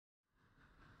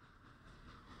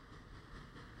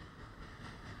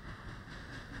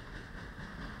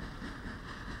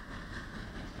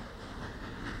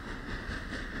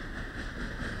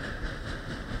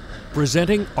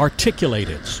Presenting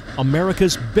ARTICULATEDS,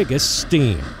 America's biggest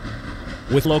steam.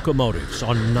 With locomotives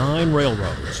on 9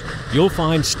 railroads, you'll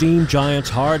find steam giants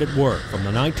hard at work from the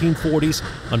 1940s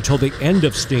until the end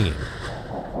of steam.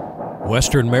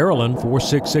 Western Maryland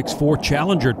 4664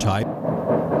 Challenger type,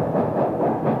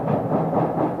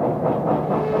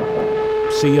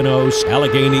 C&O's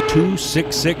Allegheny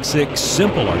 2666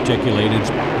 simple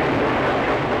articulateds,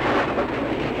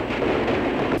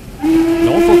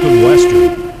 Norfolk and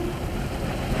Western,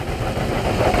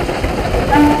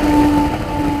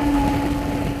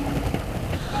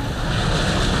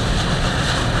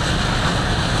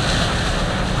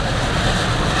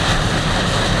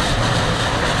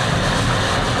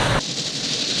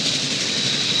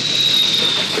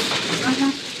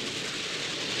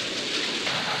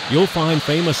 you'll find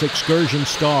famous excursion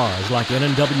stars like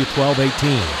N&W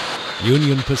 1218,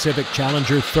 Union Pacific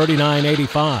Challenger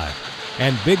 3985,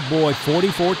 and Big Boy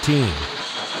 4014.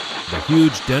 The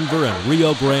huge Denver and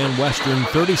Rio Grande Western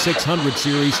 3600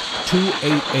 Series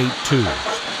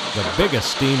 2882s, the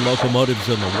biggest steam locomotives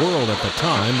in the world at the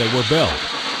time they were built.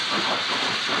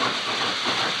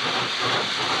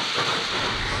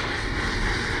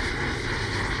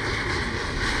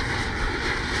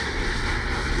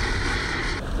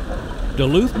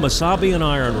 Duluth, Mesabi, and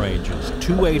Iron Range's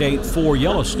 2884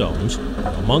 Yellowstones,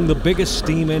 among the biggest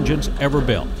steam engines ever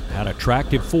built, had a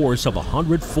tractive force of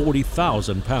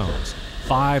 140,000 pounds,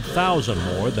 5,000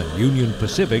 more than Union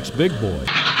Pacific's Big Boy.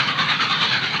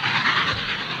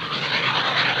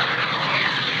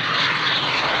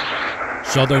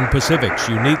 Southern Pacific's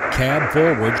unique cab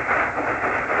forward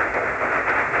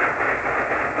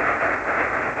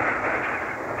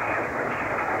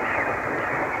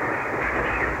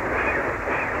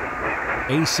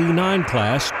AC9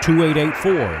 class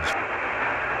 2884s.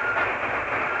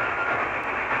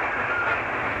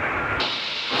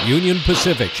 Union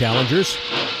Pacific Challengers.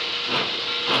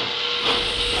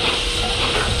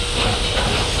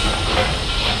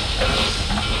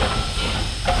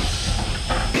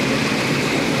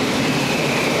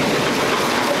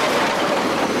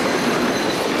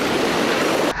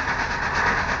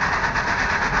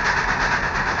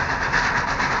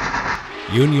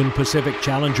 Union Pacific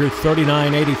Challenger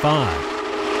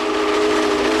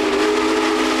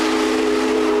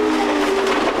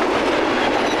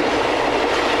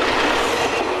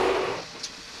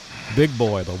Big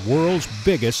Boy, the world's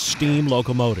biggest steam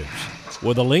locomotives.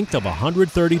 With a length of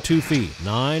 132 feet,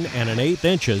 9 1/8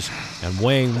 inches, and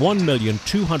weighing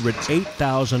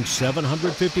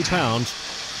 1,208,750 pounds,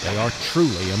 they are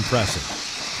truly impressive.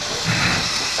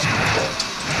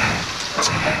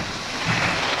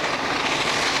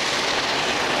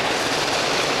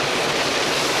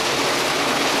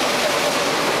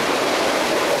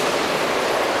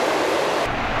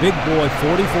 Big Boy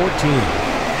 4014.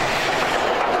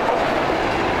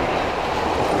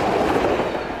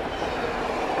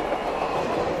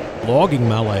 Logging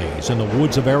malaise in the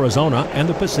woods of Arizona and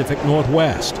the Pacific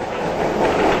Northwest.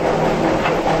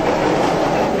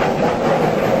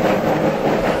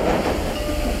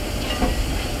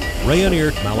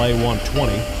 Rayonier Malay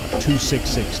 120,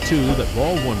 2662 that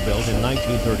Baldwin built in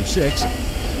 1936.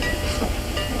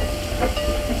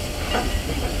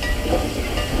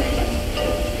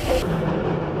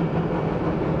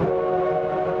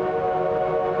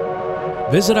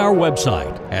 Visit our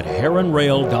website at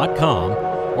herronrail.com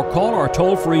or call our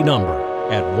toll-free number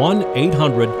at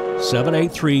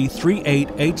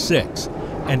 1-800-783-3886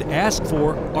 and ask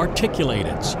for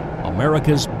ARTICULATEDS,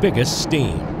 America's biggest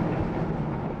steam.